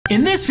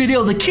In this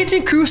video, the Kin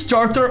Tin Krew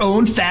start their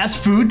own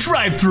fast food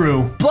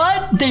drive-thru,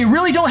 but they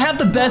really don't have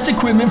the best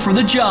equipment for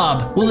the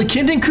job. Will the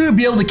Kin Tin Krew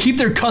be able to keep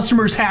their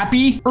customers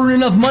happy, earn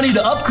enough money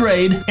to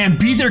upgrade, and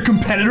beat their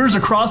competitors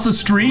across the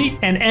street,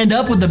 and end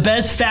up with the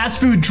best fast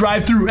food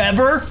drive-thru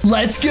ever?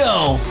 Let's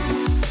go!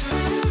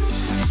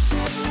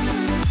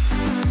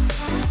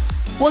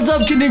 What's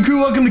up, Kin Tin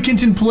Krew? Welcome to Kin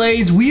Tin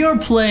Plays. We are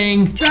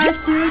playing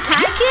Drive-Thru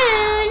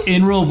Tycoon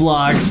in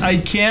Roblox. I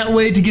can't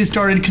wait to get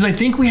started because I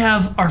think we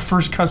have our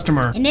first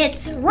customer. and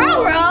it's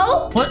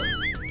Roro. What?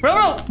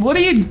 Roro, what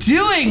are you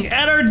doing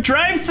at our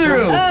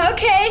drive-thru?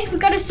 Okay, we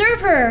gotta serve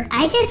her.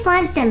 I just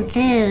want some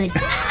food.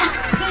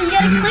 You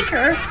gotta click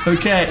her.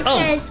 Okay.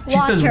 says She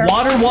says water.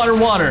 water, water,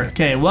 water.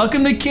 Okay,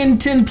 welcome to Kin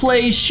Tin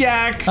Plays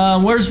Shack.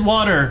 Where's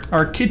water?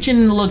 Our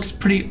kitchen looks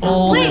pretty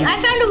old. Wait, I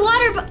found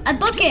a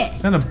bucket.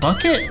 And a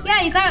bucket?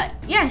 Yeah, you got it.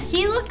 Yeah,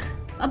 see, look,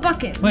 a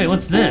bucket. Wait,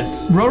 what's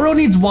this? Roro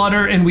needs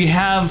water and we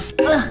have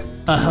Ugh,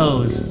 a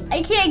hose.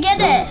 I can't get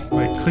it.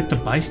 Wait, click to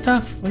buy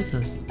stuff? What's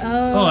this?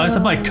 Oh. Oh, I have to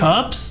buy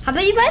cups? How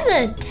about you buy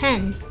the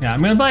 10? Yeah,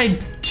 I'm gonna buy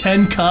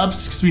 10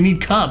 cups because we need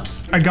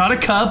cups. I got a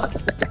cup.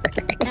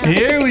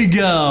 Here we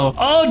go.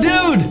 Oh,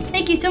 dude!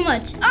 Thank you so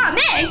much. Ah,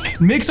 Mick.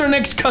 Mick's our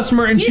next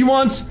customer and she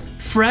wants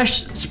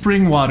fresh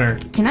spring water.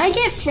 Can I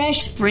get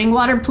fresh spring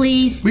water,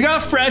 please? We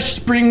got fresh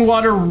spring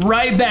water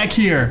right back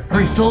here.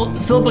 Hurry, fill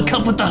up a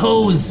cup with the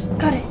hose.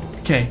 Got it.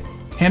 Okay,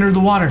 hand her the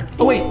water.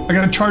 Oh wait, I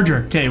got a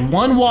charger. Okay,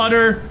 one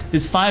water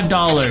is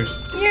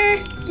 $5. Here,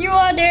 it's your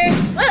water.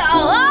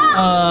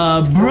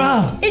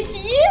 Bruh. It's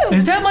you.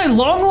 Is that my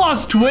long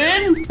lost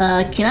twin?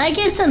 Can I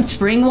get some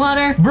spring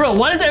water? Bro,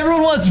 why does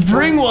everyone want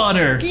spring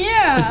water?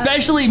 Yeah.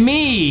 Especially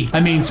me. I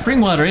mean, spring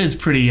water is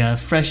pretty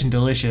fresh and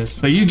delicious.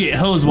 But you get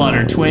hose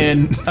water,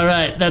 twin. All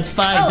right, that's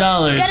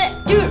 $5. Get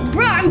it. Dude,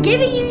 bro, I'm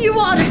giving you your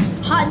water.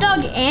 Hot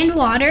dog and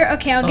water.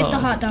 Okay, I'll get the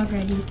hot dog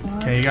ready.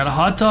 Okay, you got a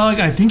hot dog.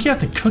 I think you have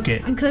to cook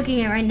it. I'm cooking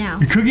it right now.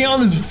 You're cooking on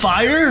this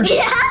fire?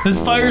 Yeah. This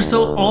fire's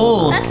so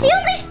old. That's the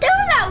only stove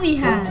that we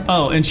have.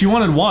 Oh, and she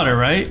wanted water,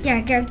 right? Yeah,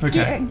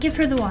 Okay. give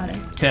her the water.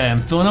 Okay,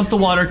 I'm filling up the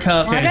water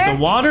cup. Okay, Water? so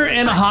water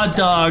and a hot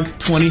dog,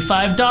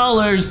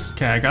 $25.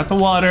 Okay, I got the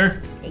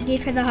water. I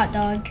gave her the hot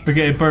dog.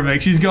 Okay,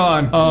 perfect. She's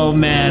gone. Oh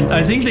man,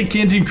 I think the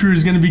Kin Tin Krew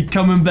is gonna be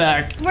coming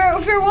back.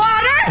 For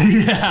water?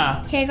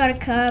 Yeah. Okay, I got a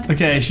cup.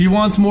 Okay, she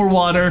wants more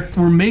water.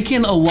 We're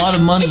making a lot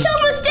of money. It's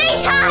almost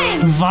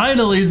daytime.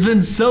 Finally, it's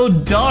been so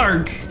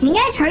dark. Can you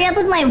guys hurry up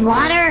with my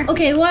water?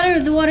 Okay, the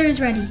water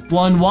is ready.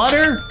 One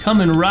water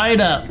coming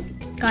right up.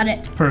 Got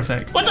it.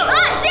 Perfect. What the?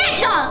 Ah,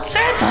 Santa!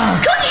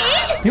 Santa!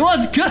 Cookies? He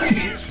wants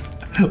cookies.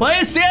 Why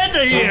is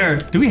Santa here?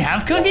 Do we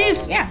have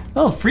cookies? Yeah.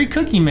 Oh, free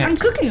cookie mix. I'm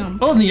cooking them.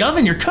 Oh, in the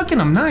oven, you're cooking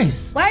them.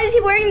 Nice. Why is he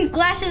wearing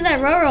glasses that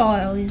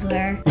Roro always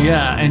wear?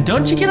 Yeah, and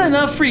don't you get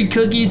enough free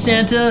cookies,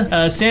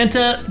 Santa?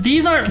 Santa,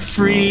 these aren't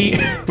free.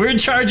 We're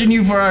charging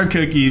you for our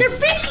cookies. They're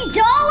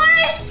 $50?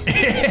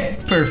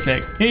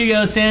 Perfect. Here you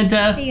go,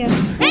 Santa. There you go.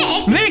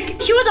 Mick!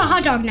 Mick! She wants a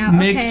hot dog now.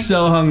 Mick's Okay.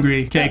 so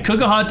hungry. Okay,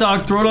 cook a hot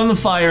dog, throw it on the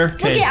fire.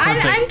 Okay, Okay, I'm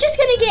perfect. just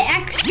gonna get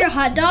extra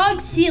hot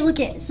dogs. See, look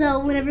it. So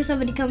whenever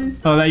somebody comes.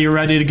 Oh, that you're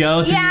ready to go?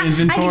 It's Yeah, in your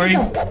inventory?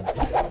 I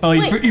can Oh,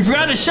 you, Wait. you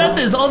forgot to shut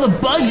this. All the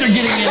bugs are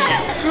getting in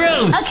it.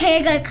 Gross. Okay,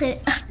 I gotta clean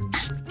it.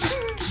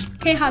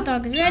 Okay, hot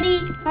dog is ready.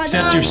 Hot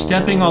Except dog. you're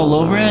stepping all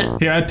over it.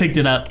 Here, I picked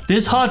it up.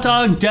 This hot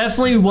dog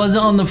definitely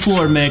wasn't on the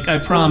floor, Mick. I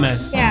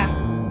promise. Yeah,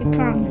 I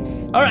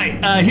promise. All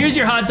right, here's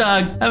your hot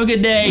dog. Have a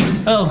good day.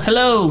 Oh,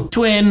 hello,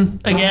 twin,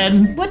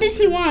 again. What does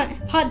he want?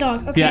 Hot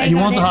dog. Okay, Yeah, I he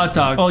got wants a it. hot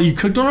dog. Oh, you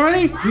cooked one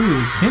already?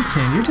 Ooh, Kin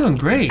Tin, you're doing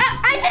great.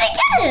 I didn't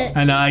get it.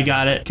 I know, I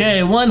got it.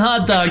 Okay, one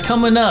hot dog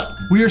coming up.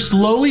 We are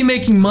slowly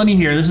making money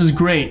here. This is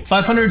great.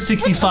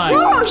 565.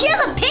 Roro, he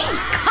has a pink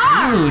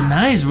car. Ooh,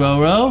 nice,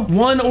 Roro.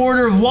 One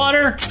order of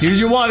water. Here's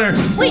your water.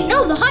 Wait,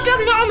 no, the hot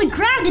dog's not on the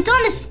ground. It's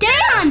on a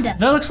stand.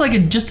 That looks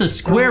like just a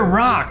square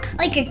rock.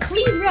 Like a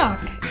clean rock.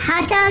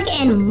 Hot dog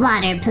and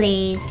water,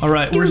 please. All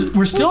right,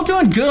 we're still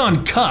doing good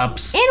on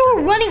cups. And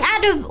we're running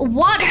out of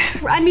water.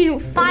 I mean,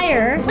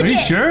 fire. Look Are you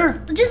at,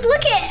 sure? Just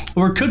look at.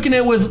 We're cooking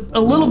it with a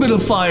little bit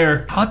of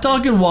fire. Hot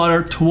dog and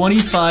water,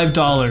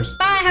 $25.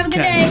 Bye, have a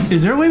good day.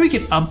 Is there a way we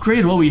can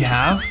upgrade what we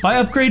have?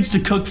 Buy upgrades to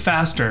cook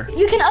faster.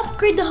 You can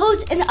upgrade the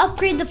hose and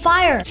upgrade the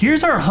fire.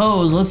 Here's our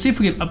hose. Let's see if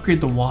we can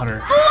upgrade the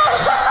water.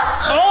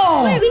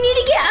 Oh! Wait, we need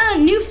to get a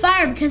new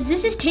fire because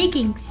this is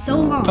taking so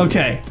long.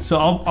 Okay, so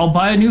I'll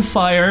buy a new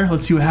fire.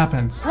 Let's see what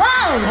happens. Whoa!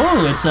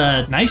 Oh, it's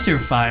a nicer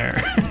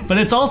fire, but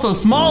it's also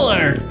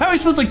smaller. How are we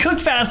supposed to cook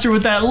faster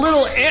with that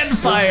little ant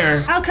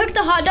fire? I'll cook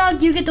the hot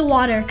dog, you get the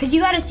water, because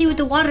you gotta see what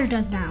the water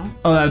does now.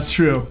 Oh, that's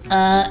true.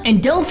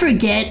 And don't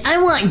forget, I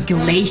want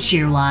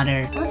glacier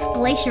water. What's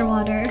glacier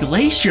water?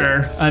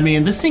 Glacier? I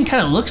mean, this thing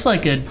kind of looks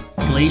like a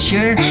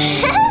glacier.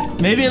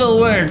 Maybe it'll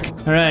work.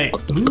 All right.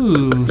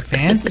 Ooh,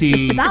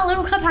 fancy. That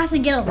little cup has to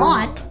get a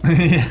lot.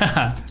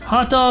 Yeah.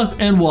 Hot dog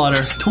and water.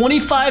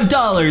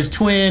 $25,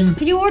 twin.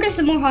 Could you order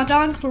some more hot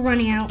dogs? We're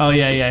running out. Oh,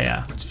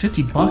 yeah. It's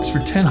 $50 for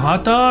 10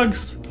 hot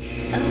dogs?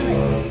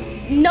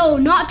 No,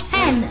 not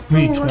 10.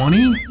 We need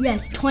 20?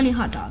 Yes, 20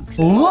 hot dogs.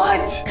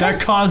 What?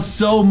 That costs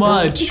so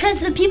much. Because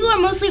the people are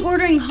mostly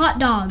ordering hot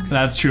dogs.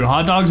 That's true.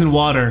 Hot dogs and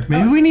water.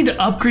 Maybe we need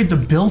to upgrade the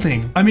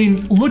building. I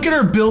mean, look at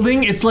our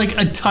building. It's like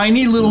a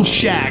tiny little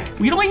shack.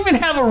 We don't even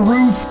have a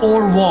roof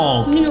or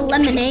walls. You mean a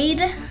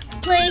lemonade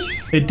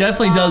place? It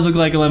definitely does look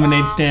like a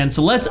lemonade stand,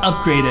 so let's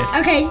upgrade it.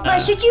 Okay, but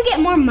should you get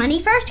more money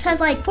first?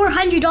 Because like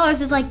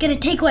 $400 is like gonna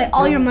take away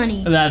all your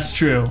money. That's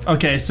true.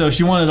 Okay, so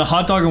she wanted a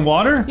hot dog and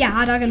water? Yeah,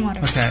 hot dog and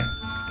water. Okay.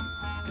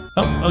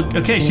 Oh,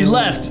 okay, she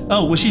left.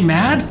 Oh, was she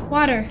mad?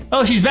 Water.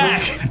 Oh, she's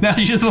back. Now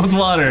she just wants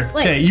water.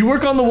 Wait. Okay, you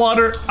work on the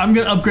water. I'm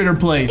gonna upgrade her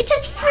place. It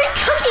says free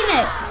cookie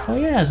mix. Oh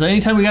yeah, so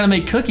anytime we gotta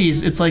make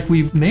cookies, it's like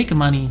we make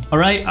money. All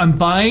right, I'm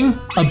buying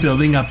a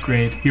building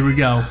upgrade. Here we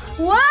go.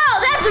 Wow,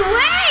 that's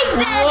way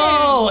better.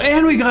 Whoa,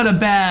 and we got a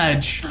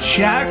badge.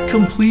 Shack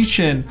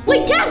completion.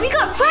 Wait, Dad, we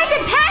got fries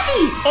and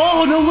patties.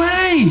 Oh, no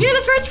way. You're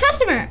the first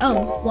customer.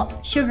 Oh,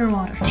 what? Sugar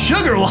water.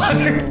 Sugar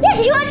water?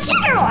 Yes, you want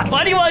sugar water.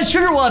 Why do you want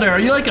sugar water? Are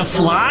you like a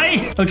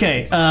fly?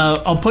 Okay,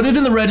 I'll put it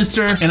in the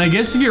register, and I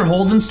guess if you're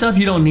holding stuff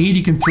you don't need,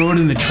 you can throw it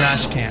in the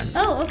trash can.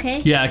 Oh,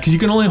 okay. Yeah, because you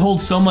can only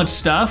hold so much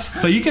stuff,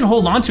 but you can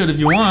hold on to it if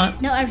you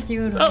want. No, I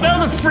threw it away. Oh, that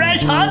was a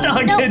fresh hot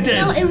dog, No, Kin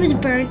Tin. no, it was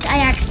burnt. I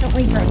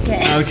accidentally burnt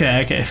it.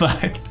 Okay,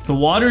 fine. The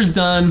water's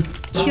done.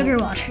 Sugar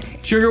water.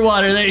 Sugar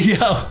water, there you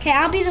go. Okay,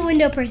 I'll be the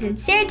window person.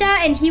 Santa,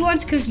 and he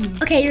wants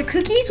cookies. Okay, your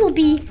cookies will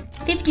be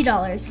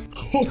 $50.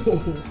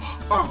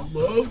 I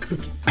love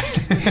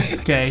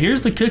cookies. Okay,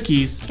 here's the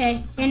cookies.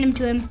 Okay, hand them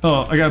to him.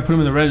 Oh, I gotta put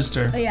them in the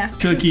register. Oh, yeah.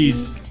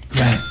 Cookies.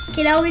 Yes.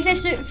 Okay, that will be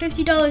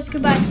 $50.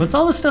 Goodbye. What's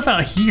all this stuff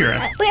out here?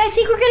 Wait, I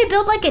think we're gonna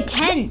build like a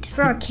tent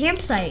for our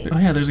campsite. Oh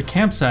yeah, there's a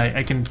campsite.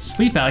 I can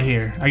sleep out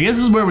here. I guess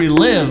this is where we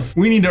live.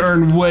 We need to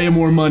earn way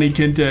more money,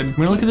 Kin Tin.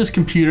 When I look at this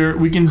computer,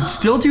 we can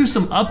still do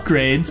some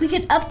upgrades. We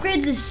could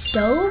upgrade the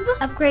stove,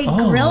 upgrade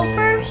Oh. grill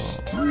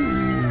first.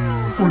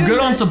 We're good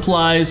on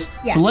supplies,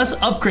 Yeah. so let's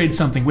upgrade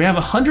something. We have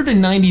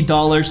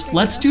 $190.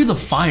 Let's do the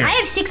fire. I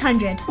have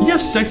 600. You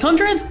have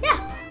 600? Yeah.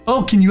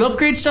 Oh, can you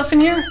upgrade stuff in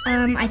here?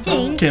 I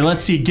think. Okay,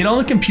 let's see. Get on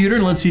the computer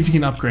and let's see if you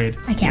can upgrade.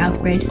 I can't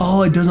upgrade.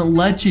 Oh, it doesn't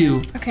let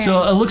you. Okay.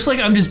 So it looks like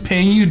I'm just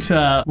paying you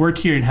to work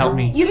here and help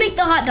me. You make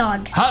the hot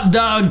dog. Hot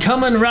dog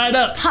coming right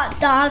up. Hot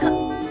dog.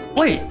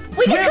 Wait.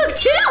 We do can cook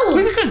two.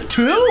 We can cook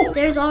two?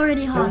 There's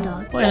already hot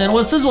dog. Wait, then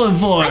what's this one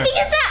for? I think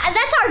it's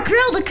that's our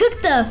grill to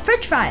cook the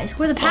french fries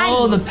or the patties.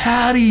 Oh, the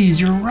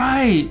patties. You're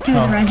right. Do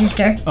the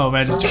register. Oh,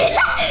 register.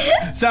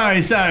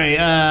 Sorry.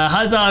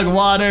 Hot dog,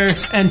 water,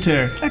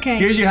 enter. Okay.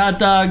 Here's your hot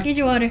dog. Here's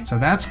your water. So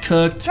that's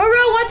cooked. Roro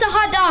wants a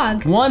hot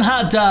dog. One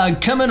hot dog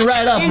coming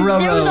right up, And Roro.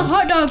 there was a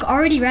hot dog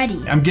already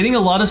ready. I'm getting a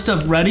lot of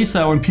stuff ready so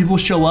that when people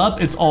show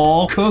up, it's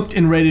all cooked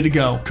and ready to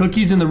go.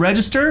 Cookies in the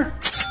register.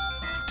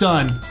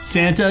 Done.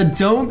 Santa,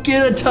 don't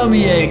get a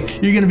tummy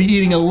ache. You're gonna be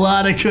eating a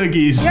lot of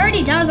cookies. It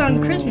already does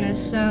on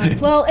Christmas, so.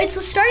 Well,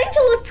 it's starting to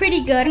look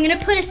pretty good. I'm gonna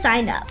put a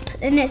sign up.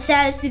 And it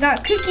says we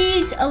got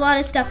cookies, a lot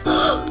of stuff.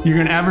 You're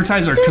gonna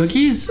advertise our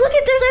cookies? Look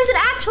at there's an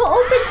actual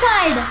open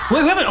sign.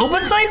 Wait, we have an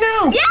open sign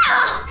now?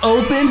 Yeah!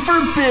 Open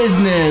for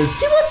business.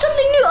 He wants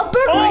something new, a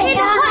burger and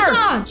a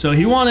hot dog. So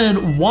he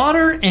wanted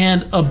water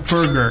and a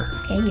burger.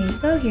 Okay, here you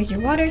go. Here's your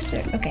water,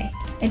 sir. Okay,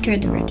 enter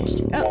the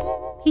register.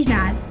 Oh, he's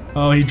mad.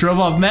 Oh, he drove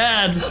off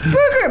mad.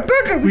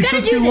 Burger, we gotta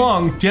took do too this.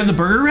 long. Do you have the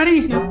burger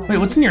ready? No. Wait,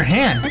 what's in your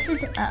hand? This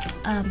is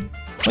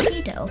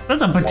potato.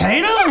 That's a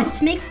potato? Yes,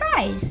 to make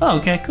fries. Oh,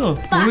 okay, cool.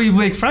 What do we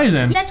make fries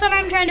in? That's what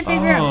I'm trying to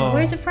figure out. Oh.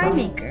 Where's the fry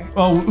maker?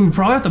 Oh, we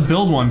probably have to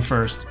build one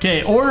first.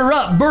 Okay, order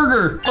up,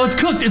 burger. Oh, it's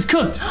cooked,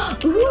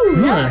 Ooh,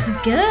 that looks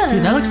good.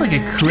 Dude, that looks like a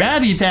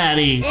Krabby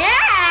Patty.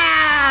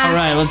 Yeah! All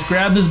right, let's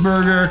grab this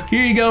burger.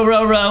 Here you go,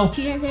 Roro.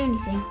 She didn't say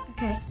anything.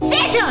 Okay.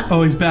 Santa!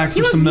 Oh, he's back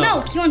for some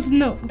milk. He wants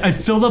milk. I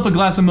filled up a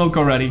glass of milk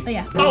already. Oh,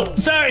 yeah. Oh,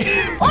 sorry.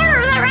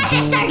 Order the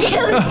register,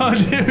 dude! Oh,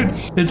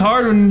 dude. It's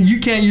hard when you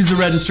can't use the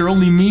register,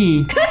 only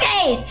me.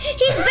 Cookies!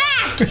 He's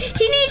back!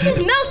 He needs his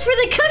milk for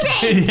the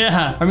cookie!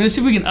 Yeah, I'm gonna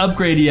see if we can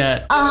upgrade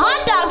yet. A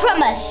hot dog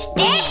from a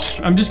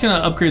stick? I'm just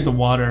gonna upgrade the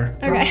water.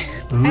 Okay.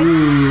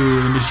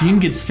 Ooh, the machine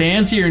gets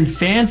fancier and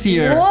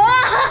fancier. Whoa!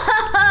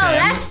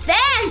 That's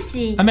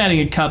fancy! I'm adding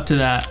a cup to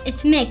that.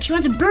 It's Mick. She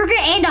wants a burger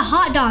and a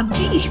hot dog.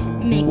 Jeez,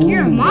 Mick,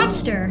 you're a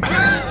monster.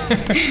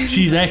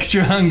 She's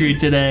extra hungry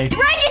today.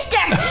 Register!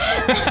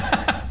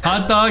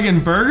 Hot dog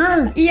and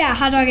burger? Yeah,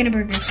 hot dog and a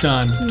burger.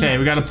 Done. Okay,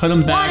 we gotta put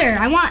them back. Water.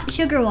 I want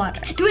sugar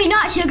water. Wait,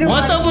 not sugar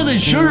What's water. up with the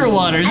sugar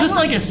water? Is this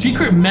like a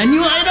secret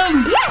menu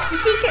item? Yeah, it's a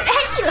secret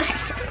menu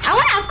item. I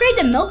want to upgrade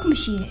the milk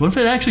machine. What if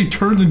it actually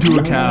turns into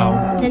a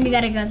cow? Then we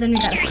gotta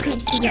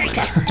squeeze together.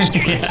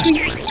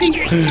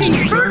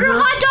 Squeeze. Burger,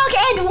 hot dog,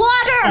 and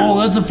water. Oh,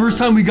 that's the first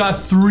time we got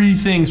 3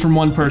 things from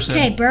one person.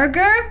 Okay,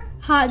 burger,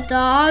 hot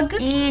dog,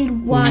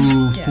 and water.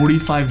 Ooh,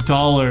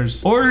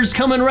 $45. Orders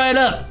coming right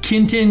up.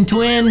 Kin Tin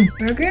twin.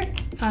 Burger,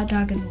 hot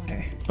dog, and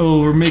water.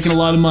 Oh, we're making a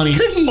lot of money.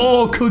 Cookies.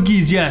 Oh,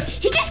 cookies, yes.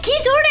 He just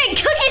keeps ordering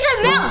cookies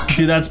and milk.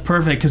 Dude, that's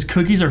perfect because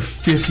cookies are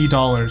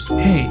 $50.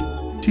 Hey,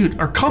 dude,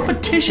 our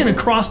competition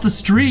across the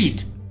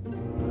street.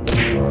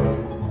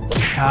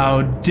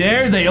 How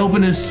dare they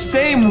open the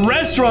same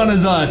restaurant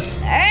as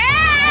us?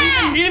 Ah!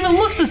 It even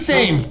looks the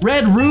same.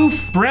 Red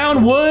roof,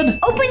 brown wood,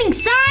 Opening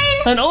sign.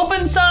 an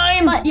open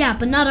sign.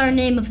 But not our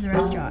name of the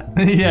restaurant.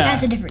 Yeah.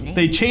 That's a different name.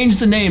 They changed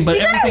the name, but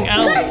everything We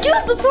else. gotta do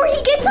it before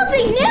he gets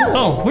something new.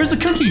 Oh, where's the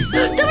cookies?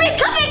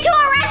 Somebody's coming to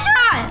our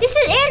restaurant. This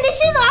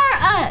is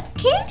our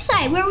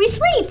campsite where we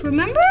sleep.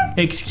 Remember?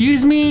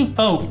 Excuse me?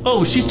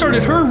 Oh, she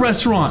started her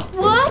restaurant.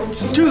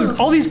 What? Dude,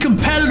 all these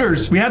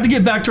competitors. We have to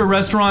get back to our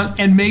restaurant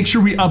and make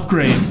sure we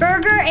upgrade.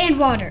 Burger and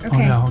water. Okay. Oh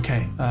no,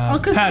 okay. I'll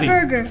cook patty, the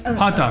burger. Oh,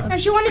 hot dog. No,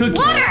 she wanted cookie.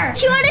 water.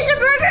 She wanted the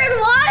burger and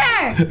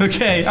water.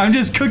 Okay, I'm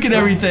just cooking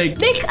everything.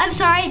 Vic, I'm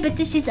sorry, but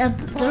this is a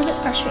little bit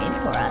frustrating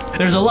for us.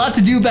 There's a lot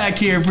to do back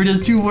here for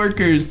just 2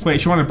 workers.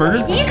 Wait, she want a burger?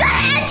 You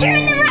gotta enter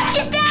in the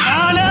register.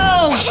 Oh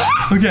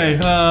no! Okay,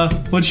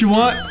 what you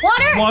want?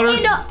 Water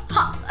and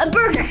a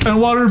burger.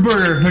 And water and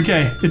burger.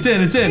 Okay, it's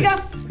in. Here you go.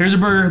 Here's a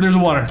burger, there's a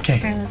water.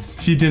 Okay,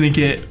 let's- she didn't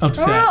get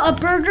upset. Oh, a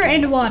burger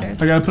and water.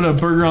 I gotta put a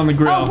burger on the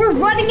grill. Oh, we're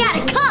running out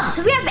of cups.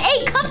 We have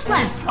 8 cups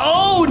left.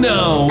 Oh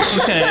no!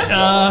 Okay,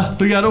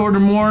 we gotta order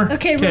more.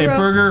 Okay,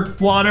 burger,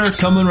 water,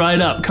 coming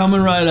right up,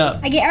 coming right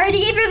up. I already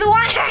gave her the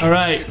water. All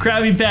right,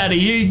 Krabby Patty,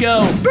 here you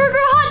go. Burger,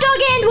 hot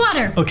dog, and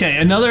water. Okay,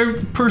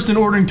 another person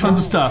ordering tons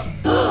of stuff.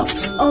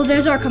 Oh,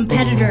 there's our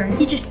competitor.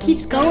 He just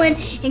keeps going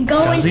and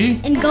going Does he?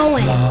 and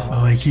going.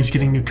 Oh, he keeps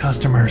getting new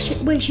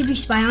customers. Wait, should we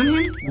spy on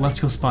him? Let's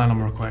go spy on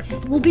him real quick.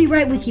 We'll be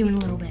right with you in a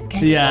little bit,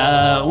 okay?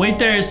 Yeah, wait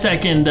there a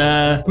second.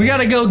 We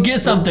gotta go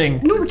get something.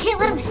 No, we can't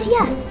let him see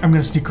us. I'm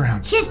gonna sneak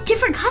around. He has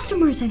different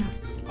customers than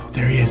us. Oh,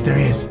 there he is, there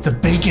he is. It's a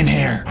bacon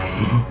hair.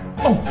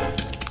 Oh,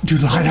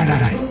 dude, hide.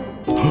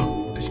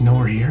 Does he know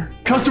we're here?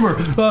 Customer,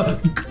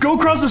 go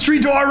across the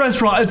street to our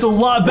restaurant. It's a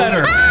lot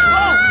better.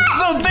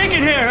 Oh, the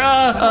bacon hair.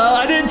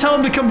 I didn't tell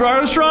him to come to our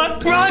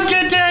restaurant. Run,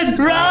 Kitten,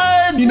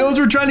 run. He knows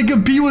we're trying to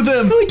compete with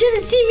him. Oh, he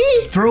didn't see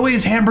me. Throw away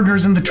his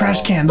hamburgers in the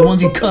trash can, the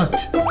ones he cooked.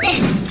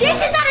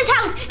 Santa's at his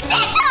house.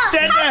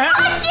 Santa! I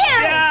want you!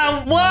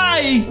 Yeah, why?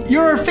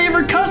 You're our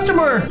favorite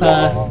customer.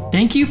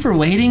 Thank you for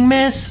waiting,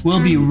 miss.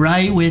 We'll be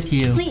right with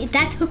you. Wait,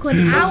 that took 1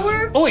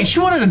 hour? Oh, wait, she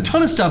wanted a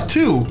ton of stuff,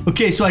 too.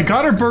 Okay, so I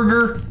got her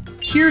burger.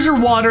 Here's her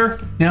water.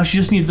 Now she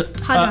just needs a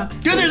hot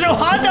dog. Dude, there's no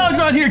hot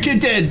dogs on here,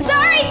 Kitten.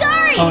 Sorry.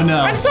 Oh,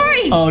 no. I'm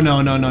sorry. Oh,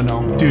 no.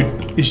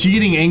 Dude, is she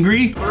getting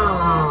angry?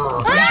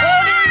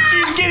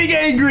 She's getting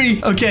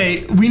angry.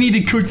 Okay, we need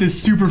to cook this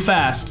super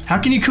fast. How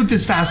can you cook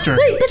this faster?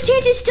 Wait, but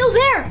Santa's still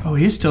there. Oh,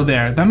 he is still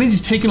there. That means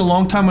he's taking a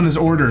long time on his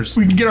orders.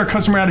 We can get our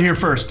customer out of here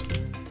first.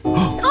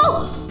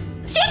 Oh,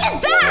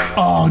 Santa's back.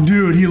 Oh,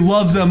 dude, he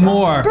loves them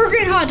more. Burger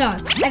and hot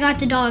dog. I got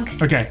the dog.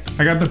 Okay,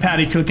 I got the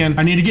patty cooking.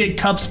 I need to get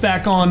cups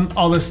back on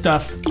all this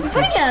stuff. Putting a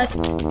hot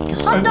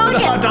put a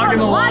hot dog in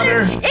the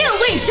water. Ew,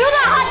 wait, throw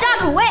that hot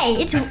dog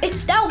away.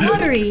 It's now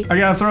watery. I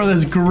gotta throw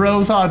this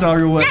gross hot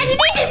dog away. Dad, you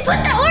need to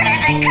put the order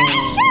in the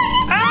trash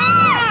can.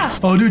 Ah!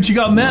 Oh, dude, she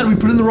got mad. We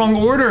put in the wrong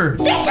order.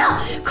 Santa,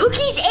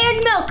 cookies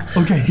and milk.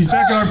 Okay, he's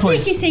back at our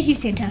place. Thank you,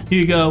 Santa. Here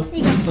you go.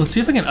 Let's see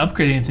if I can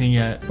upgrade anything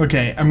yet.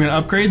 Okay, I'm gonna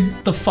upgrade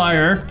the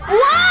fire.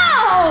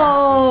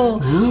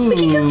 Wow! Ooh. We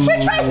can cook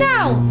french fries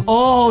now.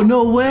 Oh,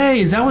 no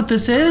way. Is that what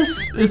this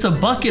is? It's a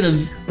bucket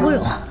of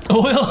Oil.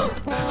 oil.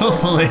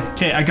 Hopefully.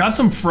 Okay, I got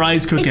some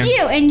fries cooking. It's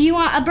you, and you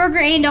want a burger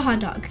and a hot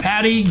dog.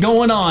 Patty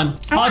going on.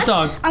 Hot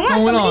dog I want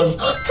going somebody.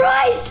 on.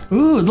 Fries!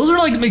 Ooh, those are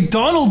like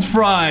McDonald's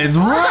fries.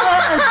 What?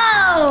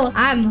 Oh,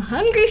 I'm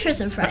hungry for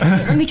some fries.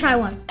 Wait, let me try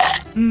one.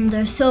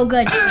 They're so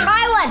good.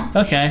 Try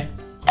one. Okay.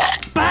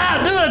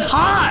 Bah, dude, that's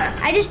hot.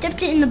 I just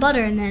dipped it in the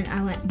butter and then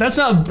I went. That's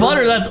not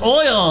butter, that's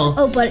oil.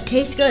 Oh, but it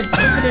tastes good. Dip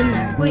it in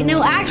there. Wait,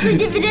 no, actually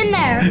dip it in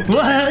there.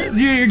 What?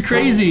 You're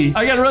crazy.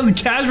 I gotta run the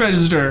cash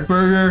register.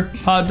 Burger,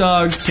 hot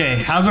dog. Okay,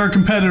 how's our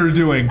competitor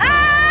doing?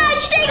 Ah,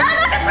 she's saying hot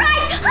dog and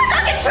fries. Hot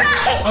dog and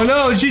fries. Oh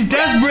no, she's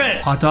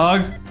desperate. Hot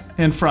dog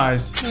and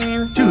fries. Okay,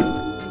 let's Dude,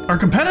 our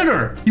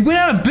competitor, he went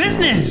out of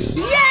business.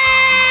 Yeah!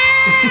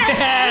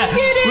 Yeah, We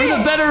did it! we're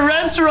the better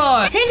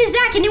restaurant. Santa's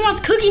back and he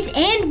wants cookies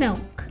and milk.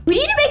 We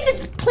need to make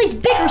this place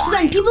bigger so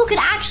then people could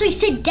actually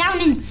sit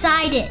down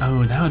inside it.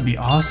 Oh, that would be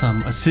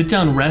awesome. A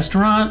sit-down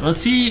restaurant.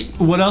 Let's see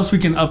what else we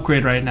can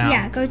upgrade right now.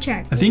 Yeah, go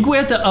check. I think we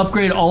have to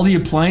upgrade all the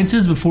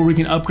appliances before we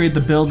can upgrade the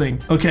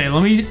building. Okay,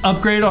 let me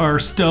upgrade our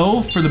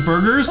stove for the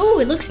burgers. Oh,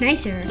 it looks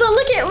nicer. But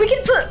look at, we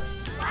can put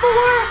 4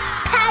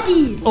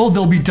 patties. Oh,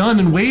 they'll be done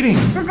and waiting.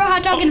 Burger,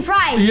 hot dog, and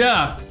fries.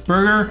 Yeah,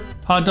 burger,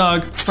 hot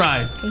dog,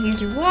 fries. Okay,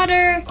 here's your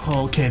water.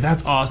 Okay,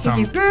 that's awesome.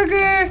 Here's your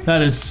burger.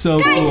 That is so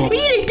Guys, cool. we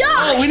need a dog.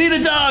 Oh, we need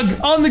a dog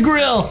on the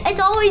grill. It's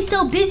always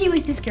so busy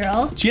with this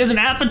girl. She has an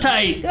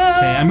appetite. Okay,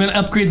 I'm gonna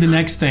upgrade the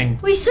next thing.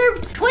 We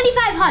served 25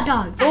 hot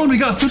dogs. Oh, and we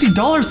got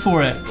 $50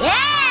 for it.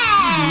 Yeah!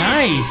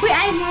 Nice. Wait,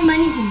 I have more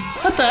money than you.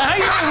 What the heck?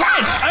 You're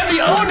rich. I'm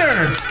the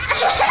owner.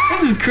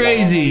 This is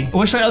crazy.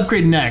 What should I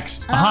upgrade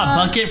next? A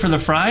hot bucket for the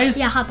fries?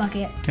 Yeah, hot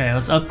bucket. Okay,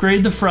 let's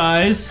upgrade the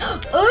fries.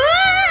 Ooh!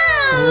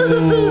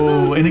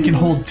 Oh, and it can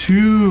hold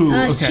 2.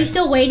 Okay. She's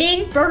still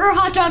waiting. Burger,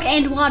 hot dog,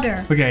 and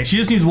water. Okay, she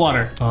just needs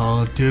water.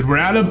 Oh, dude, we're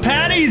out of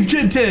patties,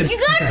 Kitten. You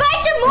gotta buy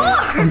some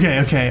more.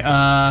 Okay.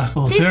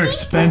 Oh, they're 50?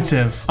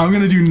 expensive. I'm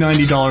gonna do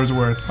 $90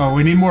 worth. Oh,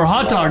 we need more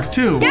hot dogs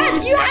too.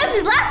 Dad, you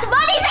have less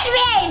money than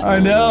me. I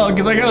know,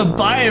 because I gotta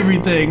buy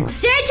everything.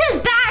 Santa's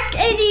back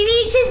and he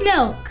needs his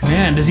milk.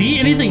 Man, does he eat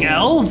anything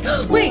else?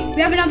 Wait,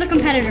 we have another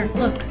competitor.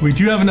 Look. We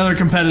do have another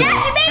competitor.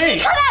 Dad, you made me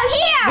come out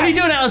here. What are you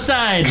doing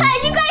outside?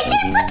 Because you guys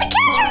didn't put the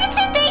cash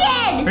register thing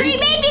in. So you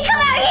made me come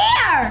out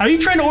here. Are you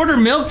trying to order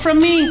milk from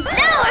me? No,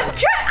 I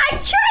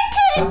tried to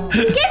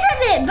give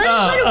him it, but it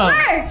wouldn't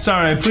work.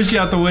 Sorry, I pushed you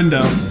out the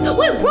window.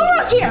 Wait,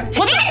 Roro's here.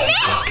 What? And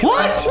Nick.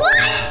 What?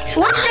 What?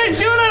 What are you guys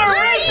doing at a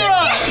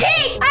restaurant?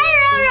 I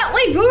don't know.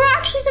 Wait, Roro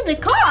actually's in the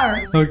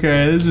car.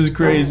 Okay, this is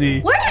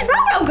crazy. Where did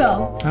Roro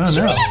go? I don't know.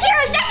 She was just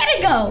here a second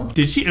ago.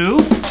 Did she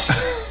oof?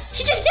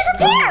 She just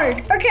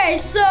disappeared. Okay,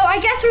 so I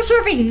guess we're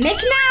serving Mick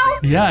now?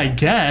 Yeah, I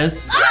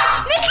guess.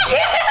 Ah, Mick is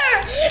here.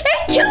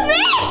 There's 2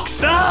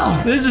 Micks.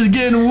 Oh, this is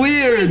getting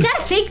weird. Is that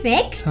a fake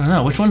Mick? I don't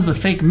know. Which one's the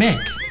fake Mick?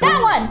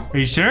 That one. Are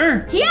you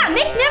sure? Yeah,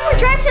 Mick never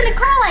drives in a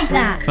car like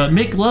that. But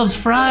Mick loves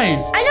fries.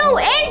 I know,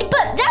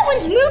 but that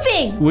one's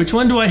moving. Which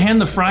one do I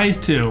hand the fries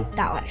to?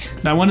 That one.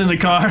 That one in the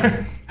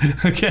car?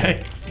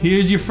 Okay,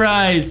 here's your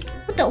fries.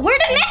 Where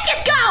did Mick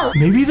just go?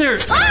 Maybe they're...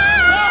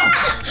 Ah!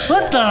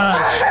 What the?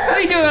 What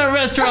are you doing at a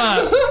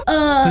restaurant?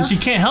 Since she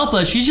can't help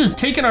us, she's just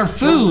taking our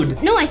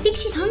food. No, I think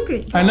she's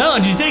hungry. I know,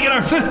 and she's taking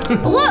our food.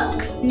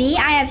 Look, me,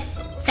 I have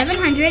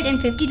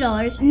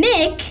 $750.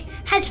 Mick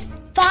has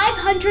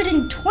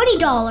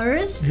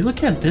 $520. Are you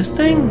looking at this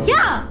thing?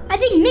 Yeah, I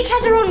think Mick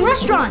has her own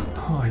restaurant.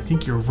 Oh, I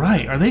think you're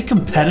right. Are they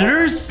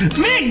competitors?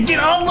 Mick, get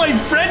off my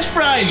French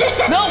fries.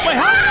 No, my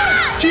hot dog.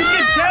 She's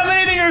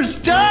contaminating her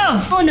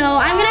stuff. Oh no,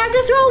 I'm gonna have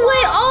to throw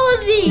away all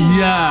of these.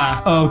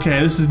 Yeah, okay,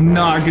 this is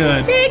not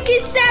good. Mick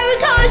is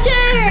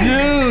sabotaging.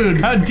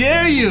 Dude, how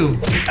dare you?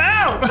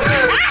 Ow!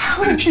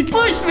 Ow! She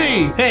pushed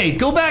me. Hey,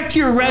 go back to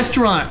your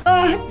restaurant.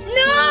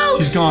 No.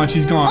 She's gone,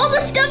 she's gone. All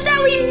the stuff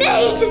that we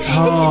made, it's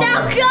now I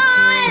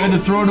gone. had to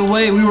throw it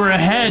away. We were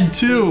ahead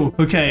too.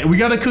 Okay, we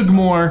gotta cook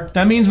more.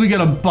 That means we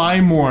gotta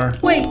buy more.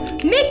 Wait,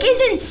 Mick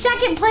is in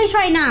 2nd place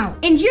right now,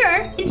 and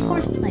you're in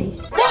 4th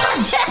place.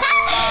 What?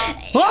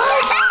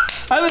 What?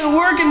 I've been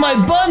working my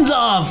buns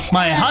off.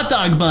 My hot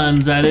dog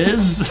buns, that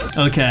is.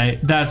 Okay,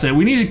 that's it.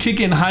 We need to kick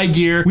in high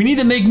gear. We need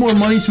to make more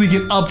money so we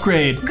can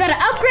upgrade. We gotta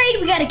upgrade,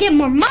 we gotta get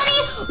more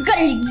money, we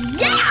gotta,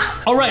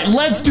 yeah! All right,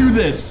 let's do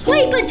this.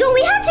 Wait, but don't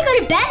we have to go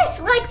to bed? It's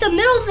like the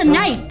middle of the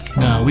night.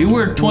 No, we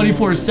work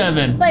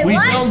 24/7. Wait, we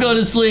what? don't go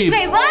to sleep.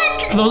 Wait,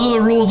 what? Those are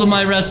the rules of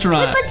my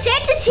restaurant. But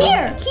Santa's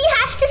here. He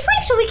has to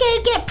sleep so we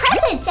can get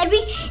presents,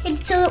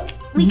 and so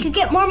we could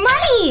get more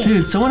money.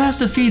 Dude, someone has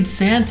to feed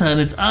Santa, and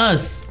it's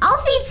us. I'll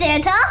feed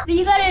Santa, but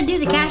you gotta do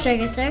the cash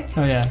register.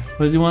 Oh yeah,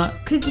 what does he want?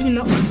 Cookies and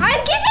milk.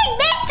 I'm giving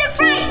Mick the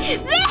fries.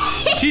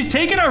 Mick! She's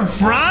taking our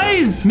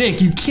fries.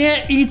 Mick, you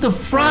can't eat the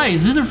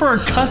fries. These are for our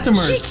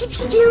customers. She keeps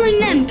stealing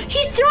them.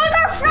 She's throwing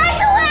our fries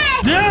away.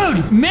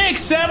 Dude,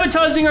 Mick's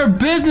sabotaging our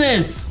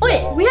business.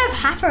 Wait, we have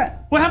half our.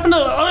 What happened to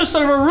the other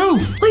side of our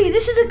roof? Wait,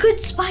 this is a good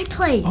spy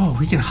place. Oh,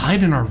 we can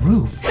hide in our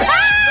roof.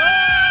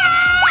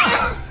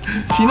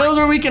 She knows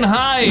where we can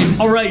hide.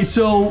 All right,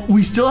 so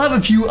we still have a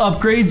few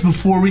upgrades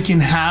before we can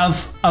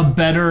have a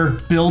better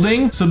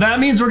building. So that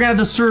means we're gonna have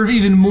to serve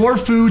even more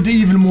food to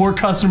even more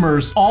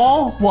customers,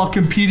 all while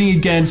competing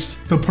against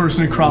the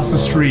person across the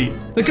street.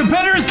 The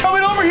competitor is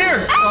coming over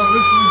here. Oh,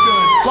 this isn't good.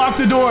 Lock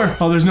the door.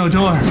 Oh, there's no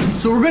door.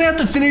 So we're gonna have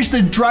to finish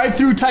the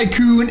Drive-Thru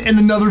Tycoon in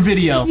another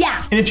video.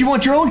 Yeah. And if you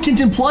want your own Kin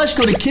Tin plush,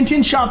 go to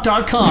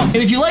kintinshop.com. And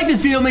if you like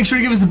this video, make sure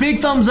to give us a big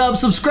thumbs up,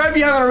 subscribe if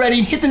you haven't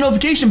already, hit the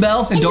notification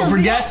bell, and don't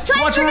forget to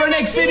watch one of our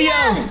next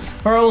videos.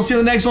 All right, we'll see you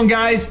in the next one,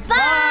 guys. Bye.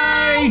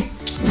 Bye.